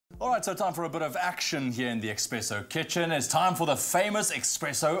All right, so time for a bit of action here in the Expresso kitchen. It's time for the famous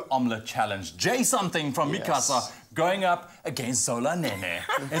Expresso Omelette Challenge. Jay something from Mikasa going up against Zola Nene.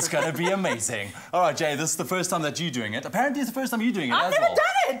 It's going to be amazing. All right, Jay, this is the first time that you're doing it. Apparently, it's the first time you're doing it I've as never well.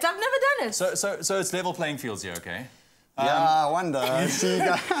 done it. I've never done it. So it's level playing fields here, okay? Yeah, I wonder.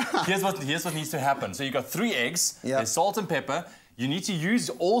 Here's what needs to happen. So you've got 3 eggs, there's salt and pepper. You need to use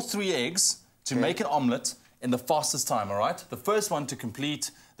all 3 eggs to make an omelette in the fastest time, all right? The first one to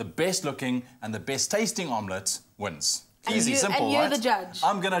complete the best looking and the best tasting omelette wins. Easy, simple, and you're right? the judge.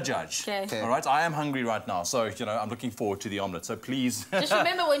 I'm gonna judge. Okay. All right, I am hungry right now, so, you know, I'm looking forward to the omelette, so please. Just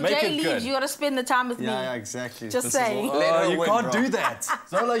remember, when Jay leaves, you gotta spend the time with me. Yeah, exactly. Just saying. Oh, you can't do that.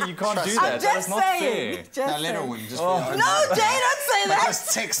 Zola, you can't do that. That is not fair. Now let her win. Just No, Jay, don't say that.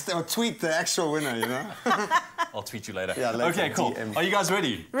 Just text or tweet the actual winner, you know? I'll tweet you later. Yeah, later. Okay, cool. DM. Are you guys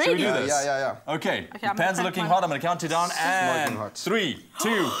ready? Ready. Should we do this? Yeah. Okay, your pans are looking hot. I'm going to count you down. And 3, 2,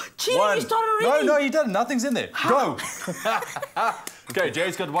 1. You started already? No, you didn't. Nothing's in there. Go. Okay,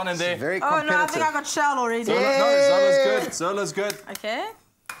 Jay's got 1 in there. Very Oh, competitive. no, I think I got shell already. No, Zola's good. Zola's good. Okay.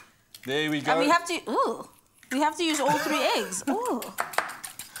 There we go. And we have to use all 3 eggs. Ooh.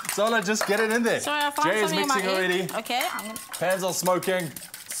 Zola, just get it in there. Sorry, I found Jay is something in my mixing already. egg. Okay, I'm gonna... Pans are smoking.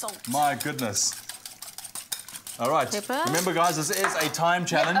 Salt. My goodness. All right. Pepper. Remember, guys, this is a time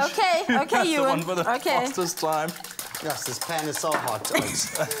challenge. Yeah, okay, The Ewan. one for the fastest time. Yes, this pan is so hot.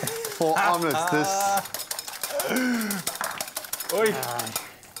 For omelets, Oi.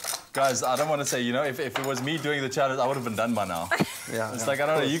 Guys, I don't want to say, you know, if it was me doing the challenge, I would have been done by now. It's like, I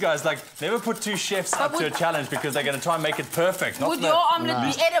don't know, you guys, like, never put 2 chefs up to a challenge because they're going to try and make it perfect. Would your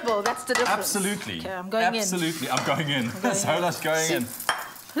omelette be edible? That's the difference. Absolutely. Okay, I'm going in. Absolutely, I'm going in. Zola's going in.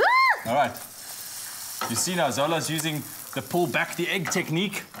 All right. You see now, Zola's using the pull back the egg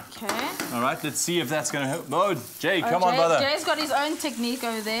technique. Okay. All right, let's see if that's going to help. Oh, Jay, come on, brother. Jay's got his own technique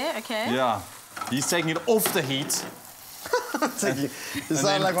over there, okay. Yeah. He's taking it off the heat. You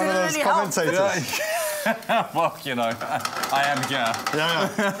sound like one of those commentators. Well, you know, I am here.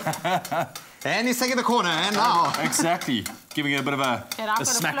 Yeah. And he's taking the corner, and now. Exactly. Giving it a bit of a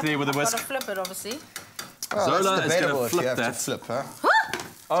smack there with a whisk. I've got to flip it, obviously. Well, Zola that's is going to if flip you have that. to flip, huh?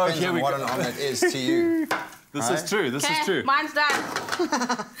 Oh, Depends here on we what go. an omelette is to you. This is true. This is true. Mine's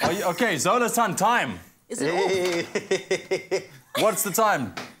done. Okay, Zola's done. Time. Is it off? What's the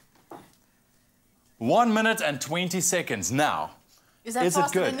time? 1 minute and 20 seconds. Now, Is that is it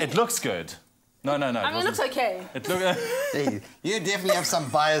faster good? than It me? looks good. No. I mean, it looks okay. It look, Hey, you definitely have some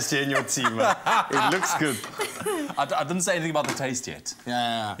bias here in your team. It looks good. I didn't say anything about the taste yet.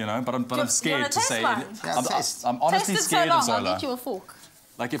 Yeah. You know, but I'm scared to say. mine? I'm honestly Tasted scared so long, of Zola. I'll get you a fork.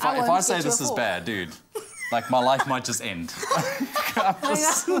 Like if I I won't say get you this a is fork. bad, dude, like my life might just end.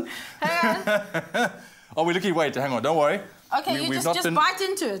 Hang on. Oh, we're looking. Wait, hang on. Don't worry. Okay, you just bite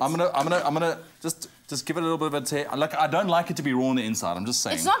into it. I'm gonna just give it a little bit of a taste. Like, I don't like it to be raw on the inside. I'm just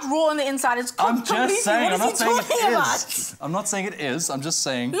saying. It's not raw on the inside. It's I'm completely. just saying. What I'm not is saying he it talking about? is. I'm not saying it is. I'm just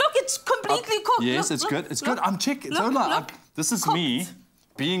saying. Look, it's completely cooked. Yes, Look, it's look, good. It's look, good. I'm checking. look, Zola, look. this is Cooked. me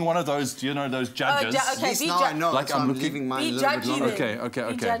being one of those, you know, those judges. Okay, At least now I know, Like, so I'm I'm looking- leaving mine a Be little bit judgy longer. then. Okay.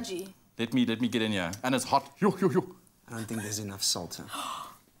 Be judgy. Let me get in here. And it's hot. Yo. I don't think there's enough salt. Huh?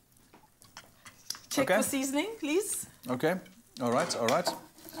 Check for seasoning, please. Okay. All right.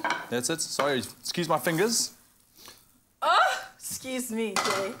 That's it. Sorry. Excuse my fingers. Oh, excuse me,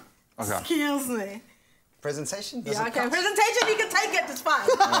 Jay. Okay. Excuse me. Presentation? Does Yeah, it okay. count? Presentation, you can take it. It's fine.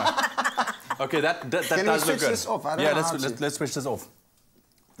 Okay, that Can does we look switch good. this off? I don't know how to. let's switch this off.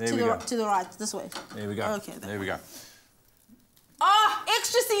 There we go. To the right, this way. There we go. Okay. There we go. Oh,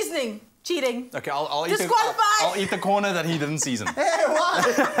 extra seasoning. Cheating. Okay, I'll eat Disqualified. I'll eat the corner that he didn't season. Hey, why?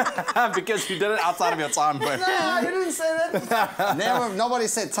 Because you did it outside of your time. But No, you didn't say that. Nobody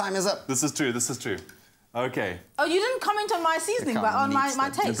said time is up. this is true. Okay. Oh, you didn't comment on my seasoning, but on my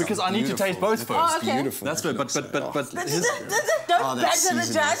taste. Because I need to taste both first. Oh, okay. Beautiful. That's good. But Don't badger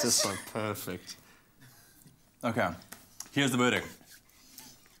the judge. This is so perfect. okay. Here's the verdict.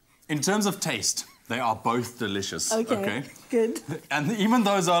 In terms of taste, they are both delicious. Okay. Good. And even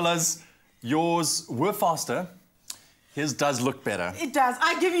though Zola's, yours were faster, his does look better. It does.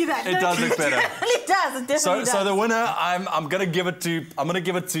 I give you that. It does look better. It does. It definitely does. So the winner, I'm gonna give it to Jay. I'm gonna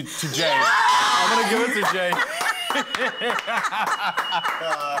give it to Jay.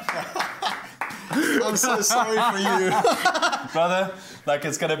 I'm so sorry for you. Brother, like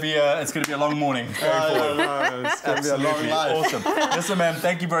it's gonna be a long morning. Going forward. It's going to be a long life. Awesome. Listen, man,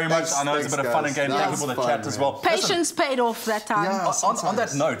 thank you very much. I know it's a bit of fun and Thanks, game. guys. Thank you for the That's chat fun, as man. well. Patience paid off that time. Yeah. On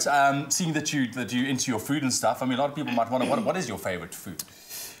that note, seeing that you're into your food and stuff, I mean, a lot of people might wonder, what is your favorite food?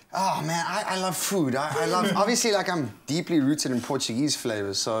 Oh man, I love food. I love, obviously, like I'm deeply rooted in Portuguese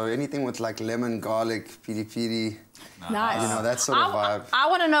flavors, so anything with like lemon, garlic, piri piri. Nice. You know, that sort of vibe. I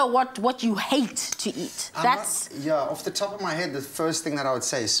want to know what you hate to eat. Yeah, off the top of my head, the first thing that I would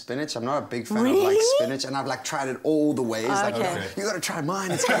say is spinach. I'm not a big fan Really? of like spinach, and I've like tried it all the ways. Like, you gotta try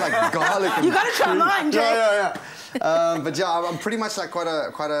mine. It's got like garlic. And You gotta try mine, Jay. Yeah. But yeah, I'm pretty much like quite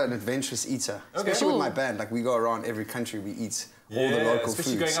an adventurous eater, especially with my band. Like we go around every country, we eat all the local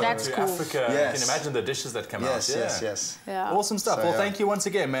especially foods. going up to Africa, you can imagine the dishes that come out. Yes. Yeah. Awesome stuff. So, well, thank you once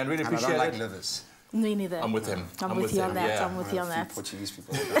again, man. Really appreciate I don't it. like livers. Me neither. I'm with him. I'm with you on that. I'm with you on that. Portuguese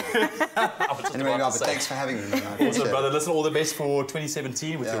people. Anyway, but thanks for having me, man. Awesome, brother. Listen, all the best for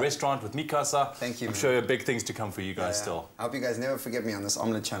 2017 with your restaurant, with Mikasa. Thank you. I'm sure big things to come for you guys still. I hope you guys never forget me on this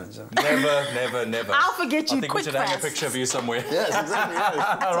omelette challenge. Never. I'll forget you I think quick we should hang a fast. picture of you somewhere. Yes, exactly.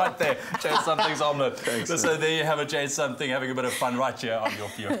 Right there. Jay Something's omelette. Thanks, Listen, there you have it, Jay Something, having a bit of fun right here on your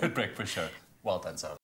Feel Good Breakfast Show. Well done, sir.